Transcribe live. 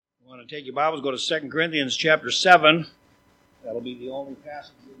want to take your Bibles, go to 2 Corinthians chapter 7. That'll be the only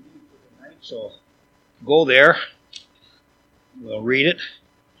passage we'll need for tonight. So go there. We'll read it.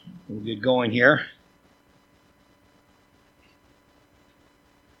 We'll get going here.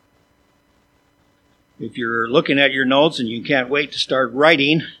 If you're looking at your notes and you can't wait to start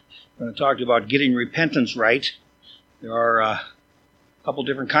writing, I'm going to talk about getting repentance right. There are a couple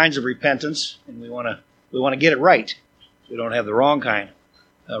different kinds of repentance, and we want to get it right, so we don't have the wrong kind.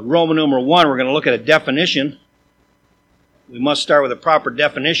 Roman numeral 1, we're going to look at a definition. We must start with a proper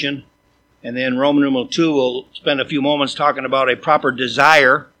definition. And then Roman numeral 2, we'll spend a few moments talking about a proper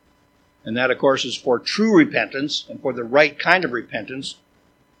desire. And that, of course, is for true repentance and for the right kind of repentance.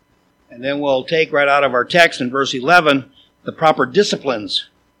 And then we'll take right out of our text in verse 11, the proper disciplines.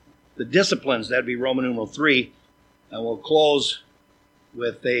 The disciplines, that'd be Roman numeral 3. And we'll close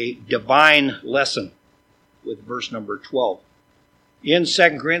with a divine lesson with verse number 12. In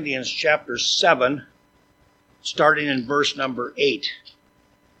 2 Corinthians chapter 7, starting in verse number 8.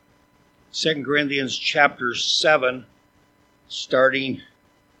 2 Corinthians chapter 7, starting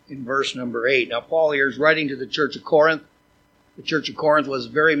in verse number 8. Now, Paul here is writing to the church of Corinth. The church of Corinth was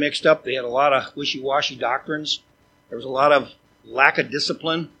very mixed up. They had a lot of wishy-washy doctrines. There was a lot of lack of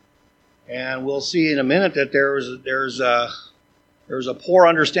discipline. And we'll see in a minute that there was a poor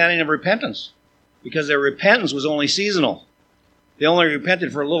understanding of repentance, because their repentance was only seasonal. They only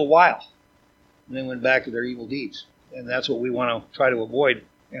repented for a little while and then went back to their evil deeds. And that's what we want to try to avoid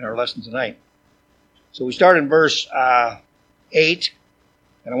in our lesson tonight. So we start in verse 8.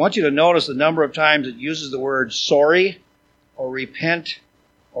 And I want you to notice the number of times it uses the word sorry or repent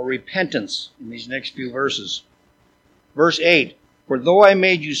or repentance in these next few verses. Verse 8. For though I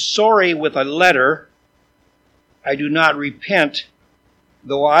made you sorry with a letter, I do not repent,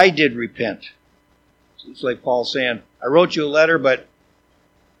 though I did repent. It's like Paul saying, I wrote you a letter, but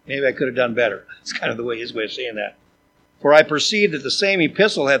maybe I could have done better. That's kind of his way of saying that. For I perceive that the same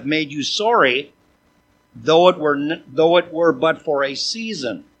epistle hath made you sorry, though it were but for a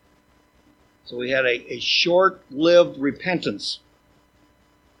season. So we had a short-lived repentance.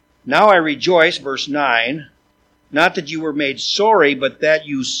 Now I rejoice, verse 9, not that you were made sorry, but that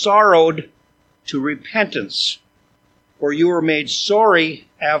you sorrowed to repentance. For you were made sorry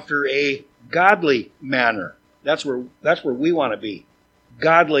after a godly manner. That's where we want to be.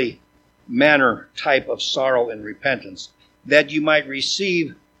 Godly manner type of sorrow and repentance. That you might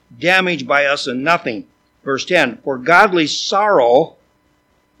receive damage by us and nothing. Verse 10. For godly sorrow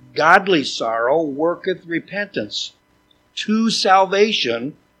worketh repentance to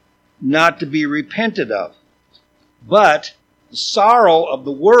salvation, not to be repented of. But the sorrow of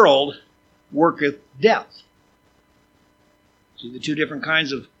the world worketh death. See the two different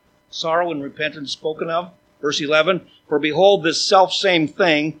kinds of sorrow and repentance spoken of? Verse 11, for behold this selfsame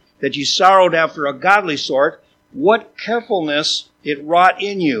thing, that ye sorrowed after a godly sort, what carefulness it wrought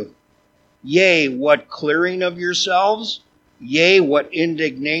in you. Yea, what clearing of yourselves? Yea, what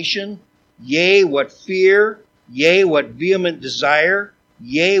indignation? Yea, what fear? Yea, what vehement desire?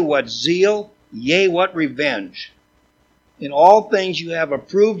 Yea, what zeal? Yea, what revenge? In all things you have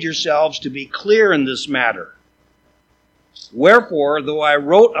approved yourselves to be clear in this matter. Wherefore, though I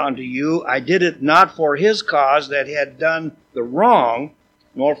wrote unto you, I did it not for his cause that had done the wrong,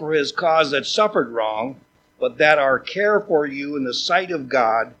 nor for his cause that suffered wrong, but that our care for you in the sight of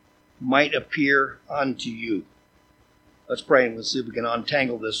God might appear unto you. Let's pray and let's see if we can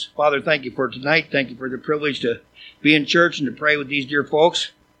untangle this. Father, thank you for tonight. Thank you for the privilege to be in church and to pray with these dear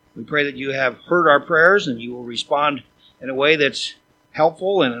folks. We pray that you have heard our prayers and you will respond in a way that's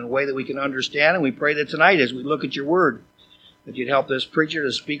helpful and in a way that we can understand. And we pray that tonight as we look at your word, that you'd help this preacher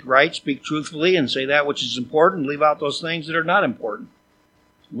to speak right, speak truthfully, and say that which is important, leave out those things that are not important.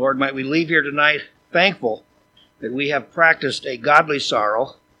 Lord, might we leave here tonight thankful that we have practiced a godly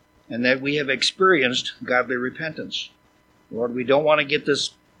sorrow and that we have experienced godly repentance. Lord, we don't want to get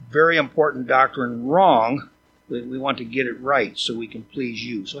this very important doctrine wrong, but we want to get it right so we can please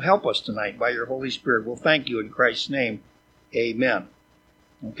you. So help us tonight by your Holy Spirit. We'll thank you in Christ's name. Amen.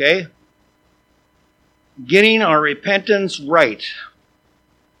 Okay? Getting our repentance right.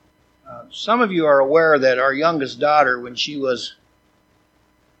 Some of you are aware that our youngest daughter, when she was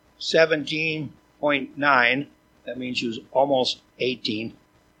 17.9, that means she was almost 18,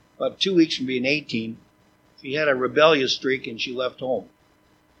 about 2 weeks from being 18, she had a rebellious streak and she left home.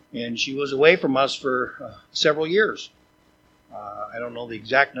 And she was away from us for several years. I don't know the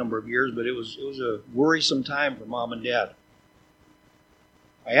exact number of years, but it was a worrisome time for Mom and Dad.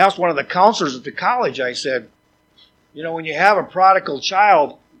 I asked one of the counselors at the college, I said, when you have a prodigal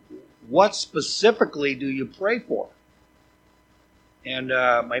child, what specifically do you pray for? And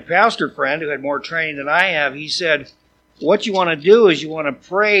my pastor friend, who had more training than I have, he said, what you want to do is you want to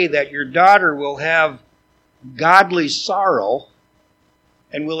pray that your daughter will have godly sorrow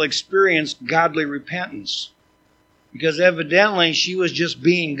and will experience godly repentance. Because evidently she was just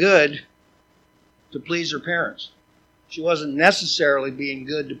being good to please her parents. She wasn't necessarily being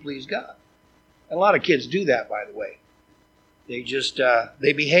good to please God. And a lot of kids do that, by the way. They just,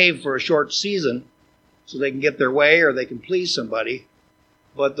 they behave for a short season so they can get their way or they can please somebody.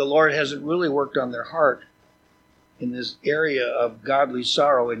 But the Lord hasn't really worked on their heart in this area of godly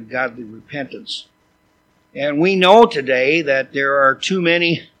sorrow and godly repentance. And we know today that there are too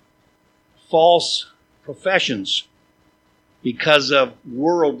many false professions because of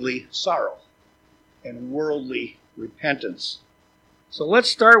worldly sorrow and worldly repentance. So let's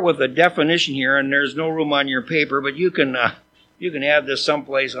start with a definition here, and there's no room on your paper, but you can have this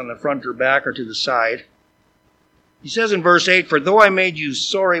someplace on the front or back or to the side. He says in verse 8, "For though I made you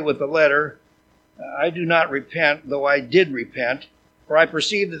sorry with the letter, I do not repent, though I did repent. For I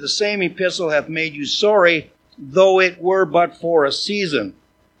perceive that the same epistle hath made you sorry, though it were but for a season."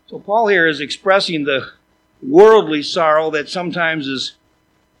 So Paul here is expressing the worldly sorrow that sometimes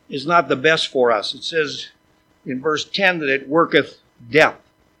is not the best for us. It says in verse 10 that it worketh death.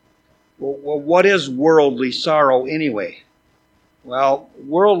 Well, what is worldly sorrow anyway? Well,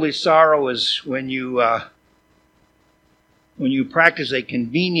 worldly sorrow is when you practice a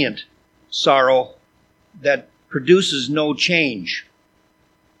convenient sorrow that produces no change.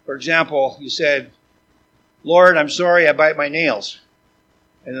 For example, you said, "Lord, I'm sorry I bite my nails."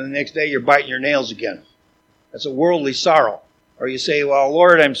 And then the next day you're biting your nails again. That's a worldly sorrow. Or you say, "Well,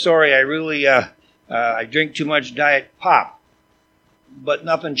 Lord, I'm sorry I really I drink too much Diet Pop." But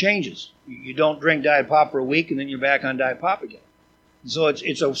nothing changes. You don't drink Diet Pop for a week and then you're back on Diet Pop again. So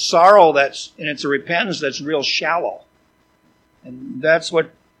it's a sorrow and it's a repentance that's real shallow. And that's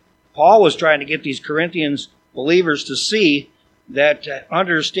what Paul was trying to get these Corinthians believers to see, that to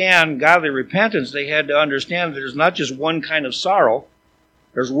understand godly repentance, they had to understand that there's not just one kind of sorrow.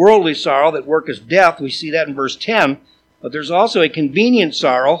 There's worldly sorrow that worketh death. We see that in verse 10. But there's also a convenient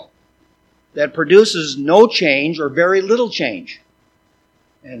sorrow that produces no change or very little change.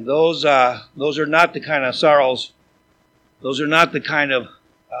 And those are not the kind of sorrows, those are not the kind of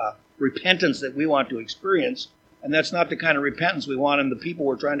repentance that we want to experience. And that's not the kind of repentance we want in the people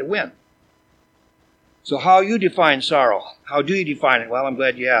we're trying to win. So how you define sorrow? How do you define it? Well, I'm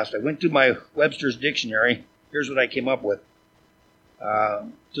glad you asked. I went through my Webster's dictionary. Here's what I came up with.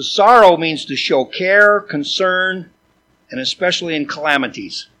 To sorrow means to show care, concern, and especially in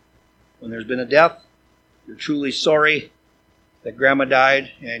calamities. When there's been a death, you're truly sorry that grandma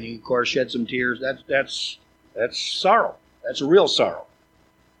died, and you, of course, shed some tears. That's sorrow. That's a real sorrow.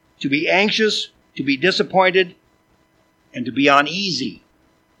 To be anxious, to be disappointed, and to be uneasy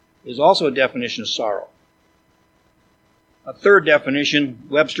is also a definition of sorrow. A third definition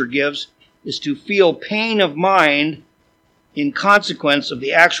Webster gives is to feel pain of mind in consequence of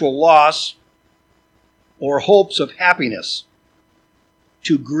the actual loss or hopes of happiness.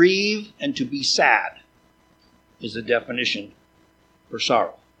 To grieve and to be sad is the definition for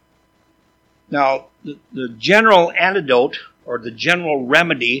sorrow. Now, the general antidote or the general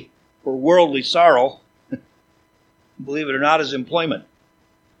remedy for worldly sorrow, believe it or not, is employment.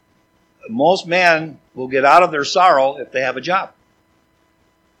 Most men will get out of their sorrow if they have a job.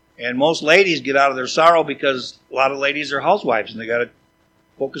 And most ladies get out of their sorrow because a lot of ladies are housewives and they got to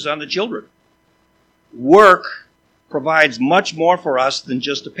focus on the children. Work provides much more for us than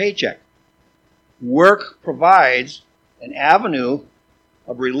just a paycheck. Work provides an avenue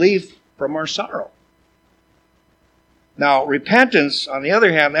of relief from our sorrow. Now, repentance, on the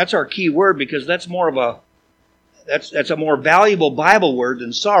other hand, that's our key word because that's more of a that's a more valuable Bible word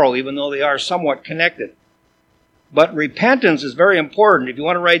than sorrow, even though they are somewhat connected. But repentance is very important. If you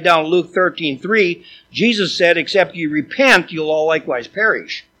want to write down Luke 13:3, Jesus said, "Except you repent, you'll all likewise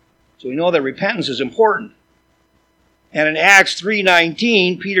perish." So we know that repentance is important. And in Acts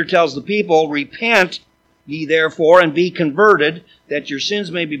 3:19, Peter tells the people, "Repent ye therefore and be converted, that your sins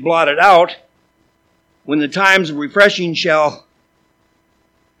may be blotted out, when the times of refreshing shall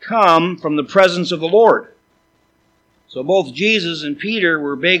come from the presence of the Lord." So both Jesus and Peter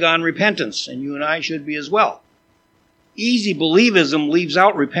were big on repentance, and you and I should be as well. Easy believism leaves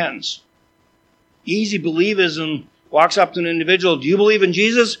out repentance. Easy believism walks up to an individual, "Do you believe in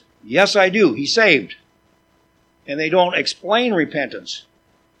Jesus?" "Yes, I do. He's saved." And they don't explain repentance.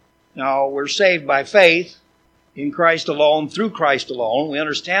 Now, we're saved by faith in Christ alone, through Christ alone. We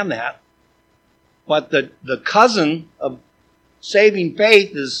understand that. But the cousin of saving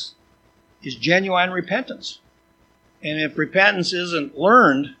faith is genuine repentance. And if repentance isn't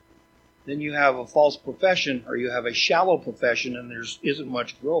learned, then you have a false profession, or you have a shallow profession, and there isn't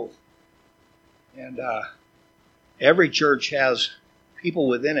much growth. And every church has people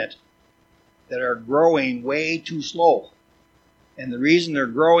within it that are growing way too slow. And the reason they're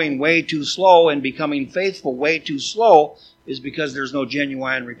growing way too slow and becoming faithful way too slow is because there's no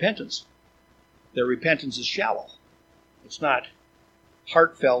genuine repentance. Their repentance is shallow. It's not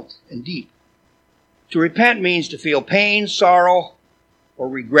heartfelt and deep. To repent means to feel pain, sorrow, or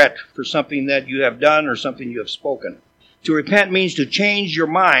regret for something that you have done or something you have spoken. To repent means to change your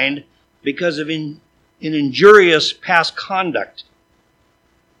mind because of an injurious past conduct.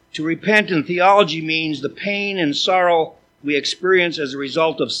 To repent in theology means the pain and sorrow we experience as a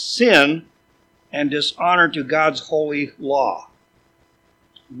result of sin and dishonor to God's holy law.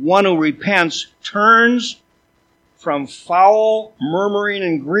 One who repents turns from foul murmuring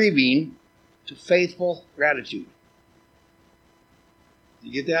and grieving to faithful gratitude.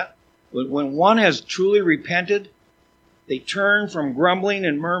 You get that? When one has truly repented, they turn from grumbling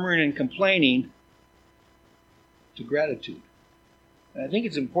and murmuring and complaining to gratitude. And I think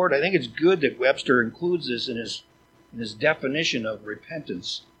it's important. I think it's good that Webster includes this in his definition of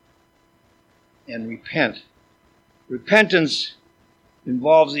repentance and repent. Repentance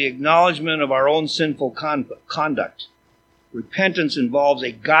involves the acknowledgement of our own sinful conduct. Repentance involves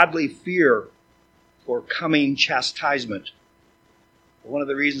a godly fear for coming chastisement. One of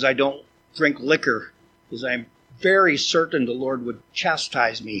the reasons I don't drink liquor is I'm very certain the Lord would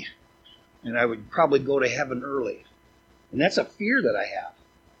chastise me, and I would probably go to heaven early. And that's a fear that I have.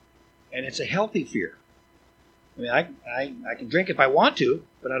 And it's a healthy fear. I mean, I can drink if I want to,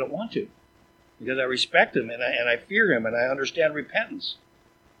 but I don't want to. Because I respect him and I fear him and I understand repentance.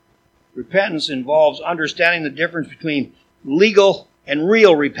 Repentance involves understanding the difference between legal and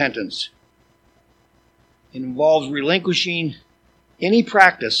real repentance. It involves relinquishing any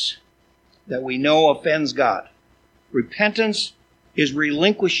practice that we know offends God. Repentance is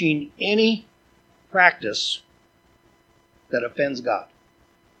relinquishing any practice that offends God.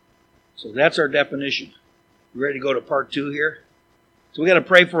 So that's our definition. You ready to go to part 2 here? So we got to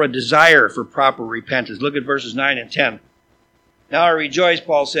pray for a desire for proper repentance. Look at verses 9 and 10. Now I rejoice,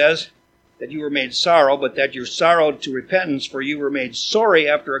 Paul says, that you were made sorrow, but that you sorrowed to repentance, for you were made sorry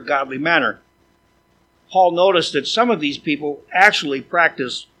after a godly manner. Paul noticed that some of these people actually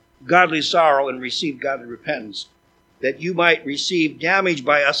practiced godly sorrow and received godly repentance, that you might receive damage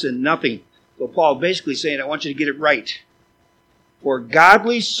by us in nothing. So Paul basically saying, I want you to get it right. For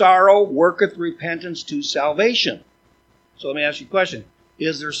godly sorrow worketh repentance to salvation. So let me ask you a question.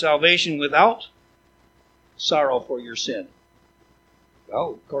 Is there salvation without sorrow for your sin?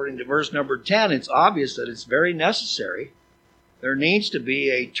 Well, according to verse number 10, it's obvious that it's very necessary. There needs to be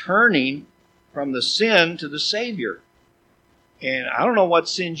a turning from the sin to the Savior. And I don't know what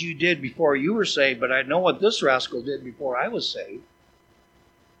sins you did before you were saved, but I know what this rascal did before I was saved.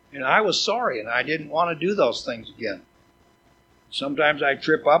 And I was sorry, and I didn't want to do those things again. Sometimes I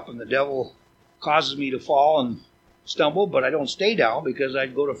trip up, and the devil causes me to fall and stumble, but I don't stay down because I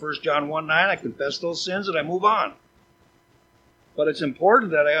go to 1 John 1:9, I confess those sins, and I move on. But it's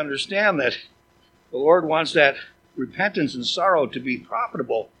important that I understand that the Lord wants that repentance and sorrow to be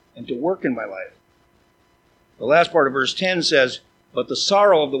profitable and to work in my life. The last part of verse 10 says, but the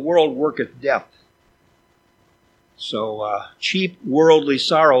sorrow of the world worketh death. So cheap worldly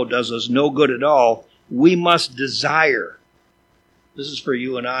sorrow does us no good at all. We must desire. This is for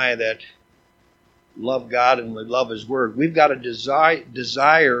you and I that love God and love His Word. We've got to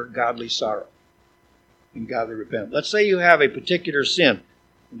desire godly sorrow and godly repentance. Let's say you have a particular sin.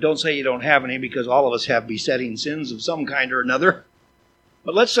 Don't say you don't have any, because all of us have besetting sins of some kind or another.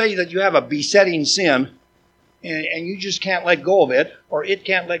 But let's say that you have a besetting sin and you just can't let go of it, or it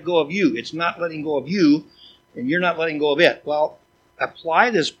can't let go of you. It's not letting go of you, and you're not letting go of it. Well, apply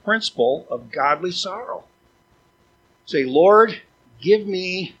this principle of godly sorrow. Say, Lord, give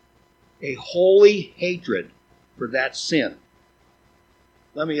me a holy hatred for that sin.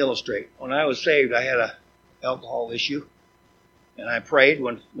 Let me illustrate. When I was saved, I had an alcohol issue. And I prayed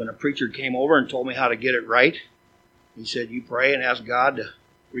when a preacher came over and told me how to get it right. He said, you pray and ask God to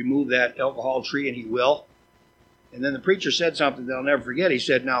remove that alcohol tree, and He will. And then the preacher said something that I'll never forget. He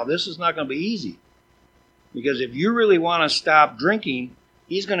said, now, this is not going to be easy. Because if you really want to stop drinking,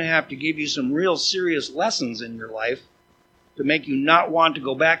 He's going to have to give you some real serious lessons in your life to make you not want to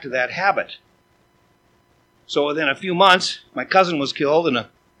go back to that habit. So within a few months, my cousin was killed in a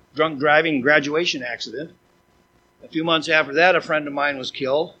drunk driving graduation accident. A few months after that, a friend of mine was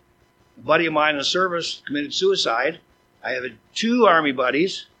killed. A buddy of mine in the service committed suicide. I have 2 Army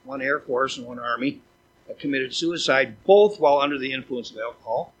buddies, one Air Force and one Army, committed suicide, both while under the influence of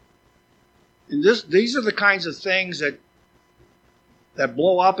alcohol. And these are the kinds of things that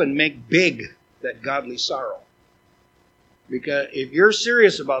blow up and make big that godly sorrow. Because if you're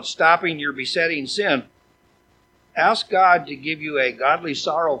serious about stopping your besetting sin, ask God to give you a godly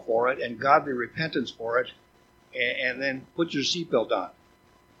sorrow for it and godly repentance for it, and then put your seatbelt on.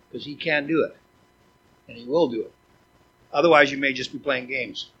 Because He can do it. And He will do it. Otherwise, you may just be playing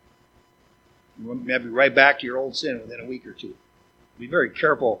games. You may be right back to your old sin within a week or two. Be very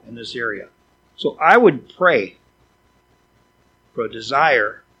careful in this area. So I would pray for a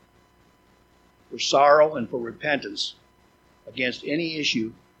desire for sorrow and for repentance against any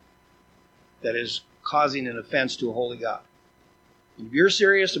issue that is causing an offense to a holy God. And if you're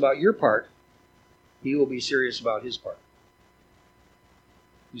serious about your part, He will be serious about His part.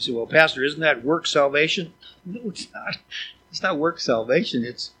 You say, well, Pastor, isn't that work salvation? No, it's not. It's not work salvation.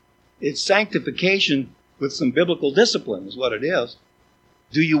 It's sanctification with some biblical discipline is what it is.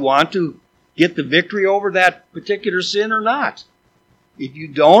 Do you want to get the victory over that particular sin or not? If you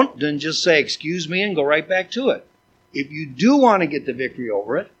don't, then just say, excuse me, and go right back to it. If you do want to get the victory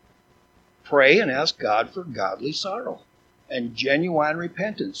over it, pray and ask God for godly sorrow and genuine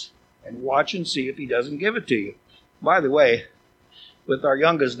repentance, and watch and see if He doesn't give it to you. By the way, with our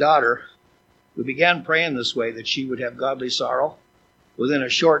youngest daughter, we began praying this way, that she would have godly sorrow. Within a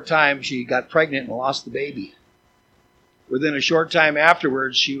short time, she got pregnant and lost the baby. Within a short time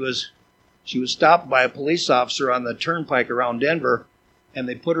afterwards, she was stopped by a police officer on the turnpike around Denver, and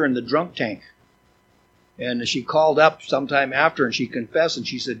they put her in the drunk tank. And she called up sometime after, and she confessed, and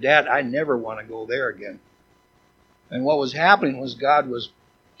she said, Dad, I never want to go there again. And what was happening was God was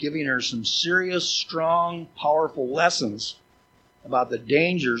giving her some serious, strong, powerful lessons about the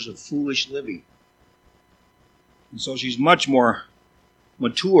dangers of foolish living. And so she's much more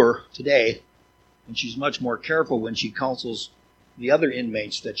mature today, and she's much more careful when she counsels the other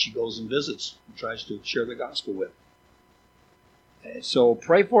inmates that she goes and visits and tries to share the gospel with. So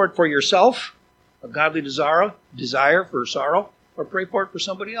pray for it for yourself, a godly desire for sorrow, or pray for it for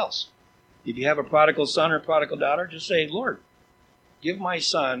somebody else. If you have a prodigal son or prodigal daughter, just say, Lord, give my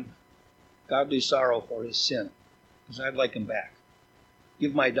son godly sorrow for his sin, because I'd like him back.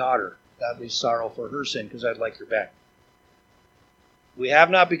 Give my daughter godly sorrow for her sin, because I'd like her back. We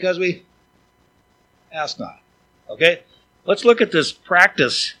have not because we ask not. Okay? Let's look at this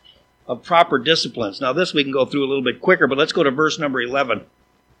practice of proper disciplines. Now, this we can go through a little bit quicker, but let's go to verse number 11.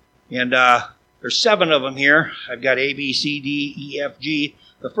 And there's 7 of them here. I've got A, B, C, D, E, F, G.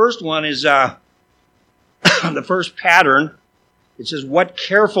 The first one is the first pattern. It says, what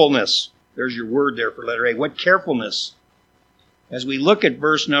carefulness. There's your word there for letter A. What carefulness. As we look at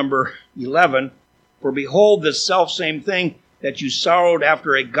verse number 11, for behold, this selfsame thing that you sorrowed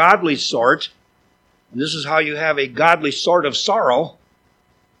after a godly sort, and this is how you have a godly sort of sorrow,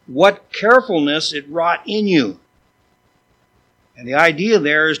 what carefulness it wrought in you. And the idea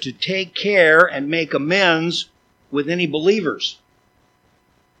there is to take care and make amends with any believers.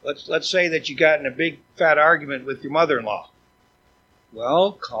 Let's say that you got in a big fat argument with your mother-in-law.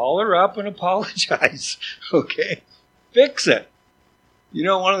 Well, call her up and apologize. Okay? Fix it. You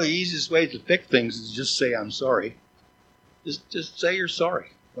know, one of the easiest ways to fix things is just say, I'm sorry. Just say you're sorry.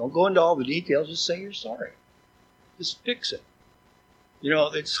 Don't go into all the details. Just say you're sorry. Just fix it. You know,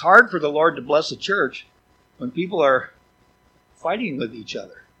 it's hard for the Lord to bless a church when people are fighting with each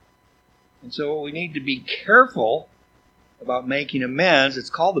other. And so we need to be careful about making amends.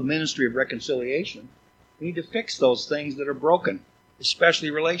 It's called the ministry of reconciliation. We need to fix those things that are broken, especially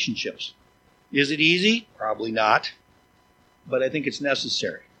relationships. Is it easy? Probably not. But I think it's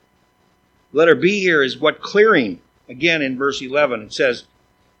necessary. Letter B here is what clearing. Again, in verse 11, it says,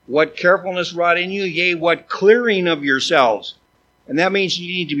 what carefulness wrought in you, yea, what clearing of yourselves. And that means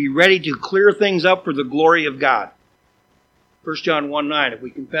you need to be ready to clear things up for the glory of God. 1 John 1:9, if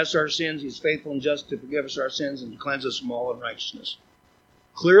we confess our sins, He is faithful and just to forgive us our sins and to cleanse us from all unrighteousness.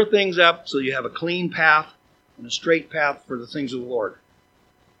 Clear things up so you have a clean path and a straight path for the things of the Lord.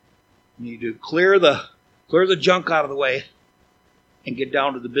 You need to clear the junk out of the way and get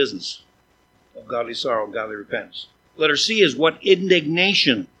down to the business of godly sorrow and godly repentance. Letter C is what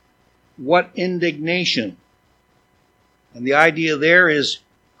indignation. What indignation. And the idea there is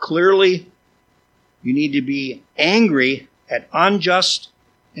clearly you need to be angry at unjust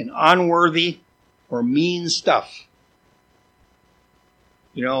and unworthy or mean stuff.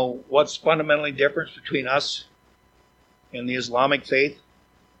 You know, what's fundamentally different between us and the Islamic faith,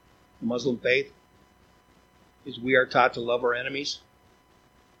 the Muslim faith, is we are taught to love our enemies.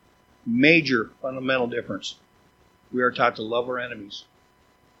 Major fundamental difference. We are taught to love our enemies.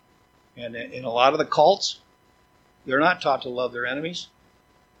 And in a lot of the cults, they're not taught to love their enemies.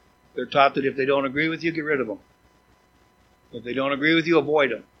 They're taught that if they don't agree with you, get rid of them. If they don't agree with you,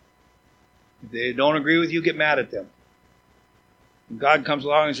 avoid them. If they don't agree with you, get mad at them. And God comes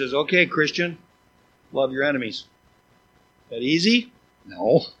along and says, okay, Christian, love your enemies. Is that easy?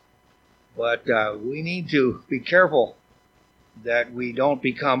 No. But we need to be careful that we don't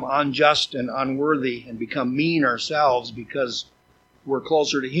become unjust and unworthy and become mean ourselves because we're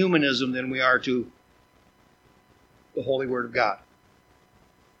closer to humanism than we are to the Holy Word of God.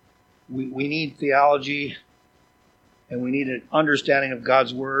 We need theology and we need an understanding of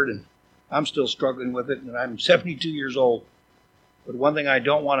God's Word, and I'm still struggling with it, and I'm 72 years old. But one thing I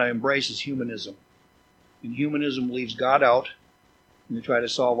don't want to embrace is humanism. And humanism leaves God out, and they try to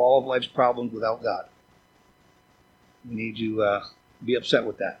solve all of life's problems without God. We need to be upset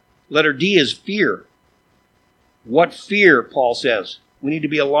with that. Letter D is fear. What fear, Paul says? We need to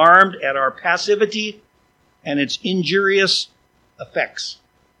be alarmed at our passivity and its injurious effects.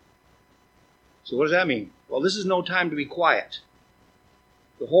 So what does that mean? Well, this is no time to be quiet.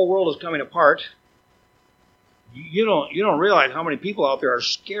 The whole world is coming apart. You don't realize how many people out there are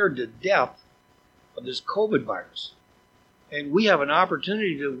scared to death of this COVID virus. And we have an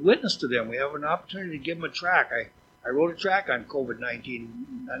opportunity to witness to them. We have an opportunity to give them a track. I wrote a track on COVID-19,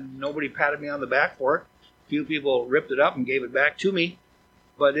 and nobody patted me on the back for it. A few people ripped it up and gave it back to me.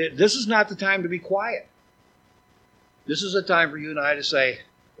 But this is not the time to be quiet. This is a time for you and I to say,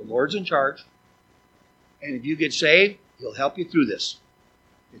 the Lord's in charge. And if you get saved, He'll help you through this.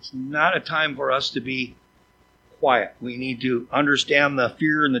 It's not a time for us to be quiet. We need to understand the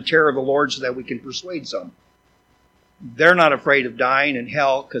fear and the terror of the Lord so that we can persuade some. They're not afraid of dying in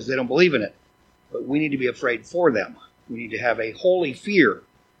hell because they don't believe in it. But we need to be afraid for them. We need to have a holy fear.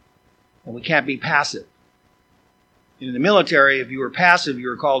 And we can't be passive. In the military, if you were passive, you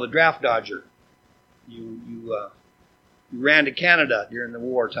were called a draft dodger. You ran to Canada during the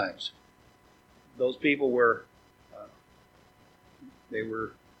war times. Those people were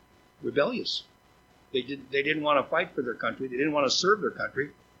rebellious. They didn't want to fight for their country. They didn't want to serve their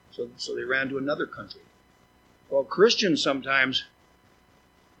country, so they ran to another country. Well, Christians sometimes,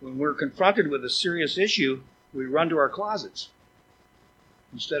 when we're confronted with a serious issue, we run to our closets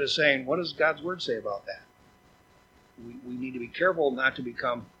instead of saying, what does God's Word say about that? We need to be careful not to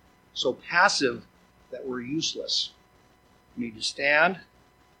become so passive that we're useless. We need to stand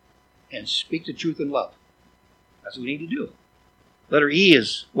and speak the truth in love. That's what we need to do. Letter E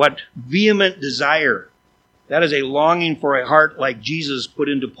is what? Vehement desire. That is a longing for a heart like Jesus put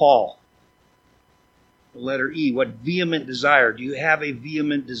into Paul. The letter E, what vehement desire? Do you have a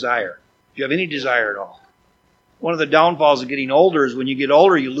vehement desire? Do you have any desire at all? One of the downfalls of getting older is when you get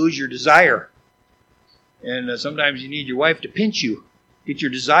older, you lose your desire. And sometimes you need your wife to pinch you, get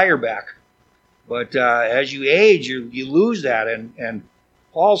your desire back. But as you age, you lose that. And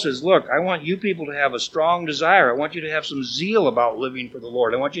Paul says, look, I want you people to have a strong desire. I want you to have some zeal about living for the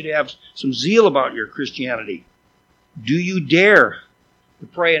Lord. I want you to have some zeal about your Christianity. Do you dare to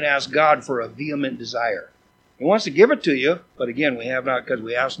pray and ask God for a vehement desire? He wants to give it to you, but again, we have not because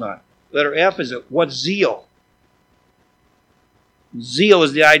we ask not. Letter F is what zeal? Zeal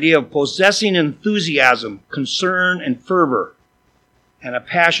is the idea of possessing enthusiasm, concern, and fervor, and a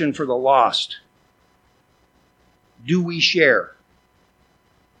passion for the lost. Do we share?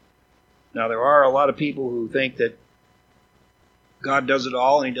 Now, there are a lot of people who think that God does it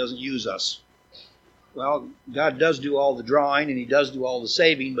all and He doesn't use us. Well, God does do all the drawing and He does do all the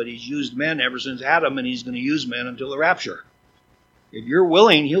saving, but He's used men ever since Adam, and He's going to use men until the rapture. If you're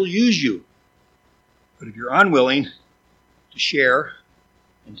willing, He'll use you. But if you're unwilling to share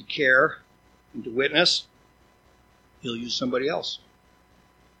and to care and to witness, He'll use somebody else.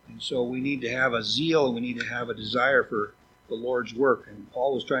 And so we need to have a zeal and we need to have a desire for the Lord's work. And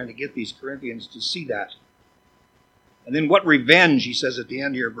Paul was trying to get these Corinthians to see that. And then what revenge, he says at the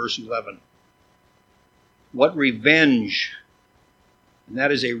end here, verse 11. What revenge? And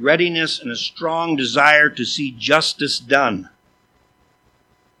that is a readiness and a strong desire to see justice done.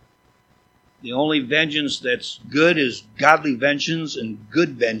 The only vengeance that's good is godly vengeance and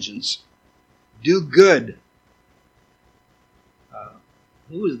good vengeance. Do good.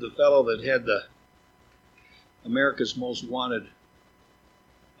 Who was the fellow that had the America's Most Wanted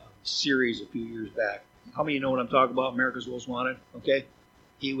series a few years back? How many of you know what I'm talking about, America's Most Wanted? Okay.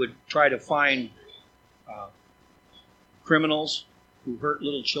 He would try to find criminals who hurt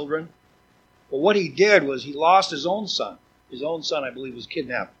little children. But what he did was he lost his own son. His own son, I believe, was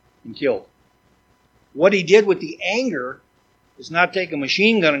kidnapped and killed. What he did with the anger is not take a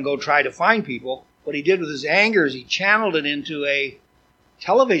machine gun and go try to find people. What he did with his anger is he channeled it into a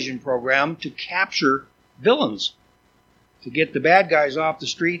television program to capture villains, to get the bad guys off the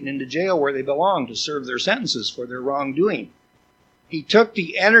street and into jail where they belong to serve their sentences for their wrongdoing. He took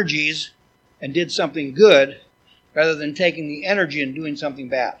the energies and did something good rather than taking the energy and doing something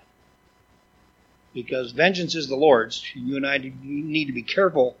bad. Because vengeance is the Lord's, and you and I need to be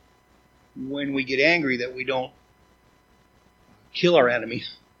careful when we get angry that we don't kill our enemy.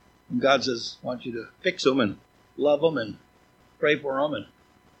 And God says, I want you to fix them and love them and pray for them and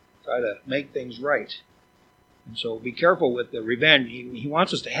try to make things right. And so be careful with the revenge. He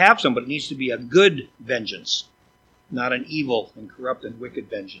wants us to have some, but it needs to be a good vengeance, not an evil and corrupt and wicked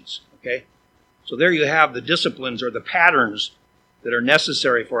vengeance. Okay? So there you have the disciplines or the patterns that are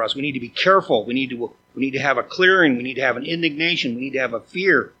necessary for us. We need to be careful. We need to have a clearing. We need to have an indignation. We need to have a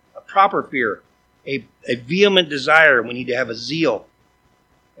fear, a proper fear, a vehement desire. We need to have a zeal.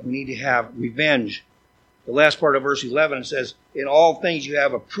 And we need to have revenge. The last part of verse 11 says, in all things you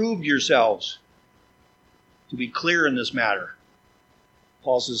have approved yourselves to be clear in this matter.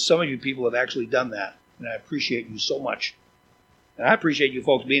 Paul says, some of you people have actually done that, and I appreciate you so much. And I appreciate you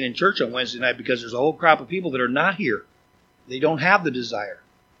folks being in church on Wednesday night because there's a whole crop of people that are not here. They don't have the desire.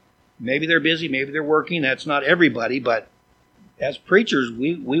 Maybe they're busy, maybe they're working. That's not everybody, but as preachers,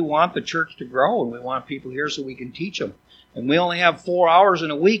 we want the church to grow, and we want people here so we can teach them. And we only have 4 hours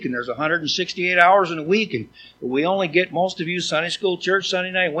in a week, and there's 168 hours in a week, and we only get most of you Sunday school, church,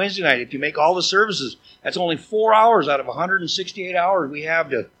 Sunday night, Wednesday night. If you make all the services, that's only 4 hours out of 168 hours we have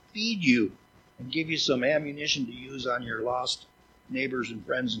to feed you and give you some ammunition to use on your lost neighbors and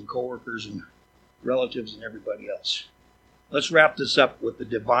friends and coworkers and relatives and everybody else. Let's wrap this up with the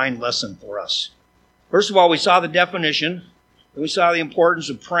divine lesson for us. First of all, we saw the definition, and we saw the importance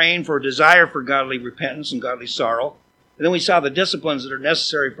of praying for a desire for godly repentance and godly sorrow. And then we saw the disciplines that are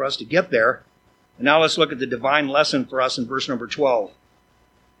necessary for us to get there. And now let's look at the divine lesson for us in verse number 12.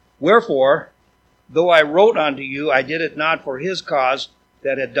 Wherefore, though I wrote unto you, I did it not for his cause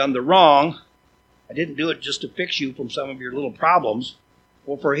that had done the wrong. I didn't do it just to fix you from some of your little problems,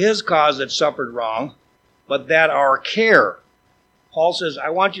 or for his cause that suffered wrong, but that our care. Paul says, I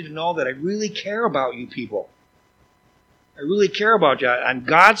want you to know that I really care about you people. I really care about you. And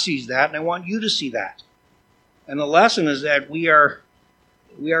God sees that, and I want you to see that. And the lesson is that we are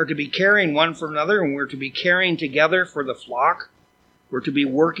to be caring one for another, and we're to be caring together for the flock. We're to be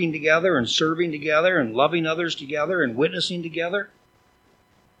working together and serving together and loving others together and witnessing together.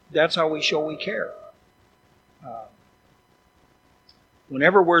 That's how we show we care.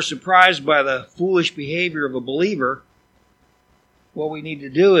 Whenever we're surprised by the foolish behavior of a believer, what we need to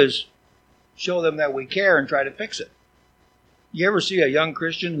do is show them that we care and try to fix it. You ever see a young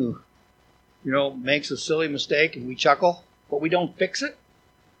Christian who makes a silly mistake and we chuckle, but we don't fix it?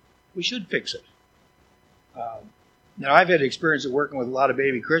 We should fix it. Now, I've had experience of working with a lot of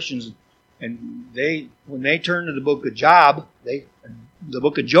baby Christians, and when they turn to the book of Job, the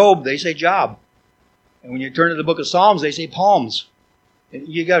book of Job, they say Job. And when you turn to the book of Psalms, they say Palms. And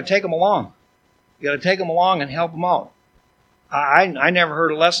you got to take them along. You got to take them along and help them out. I never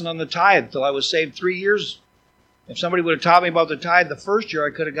heard a lesson on the tithe until I was saved 3 years. If somebody would have taught me about the tithe the first year,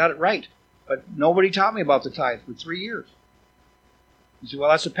 I could have got it right. But nobody taught me about the tithe for 3 years. You say, well,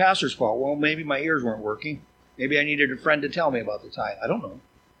 that's the pastor's fault. Well, maybe my ears weren't working. Maybe I needed a friend to tell me about the tithe. I don't know.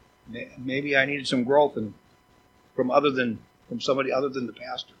 Maybe I needed some growth from somebody other than the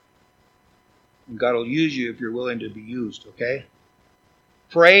pastor. And God will use you if you're willing to be used, okay?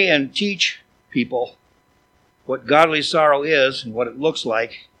 Pray and teach people what godly sorrow is and what it looks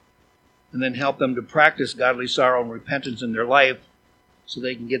like, and then help them to practice godly sorrow and repentance in their life so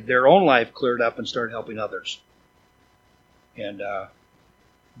they can get their own life cleared up and start helping others. And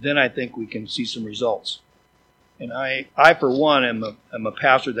then I think we can see some results. And I for one, am a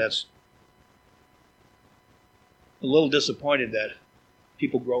pastor that's a little disappointed that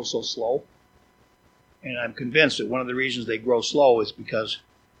people grow so slow. And I'm convinced that one of the reasons they grow slow is because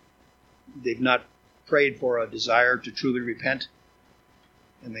they've not prayed for a desire to truly repent,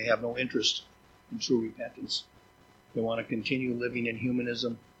 and they have no interest in true repentance. They want to continue living in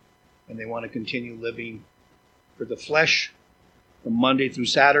humanism, and they want to continue living for the flesh from Monday through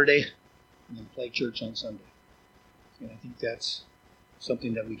Saturday, and then play church on Sunday. And I think that's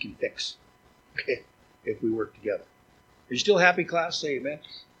something that we can fix, okay, if we work together. Are you still happy, class? Say amen.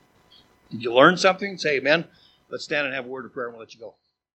 Did you learn something? Say amen. Let's stand and have a word of prayer and we'll let you go.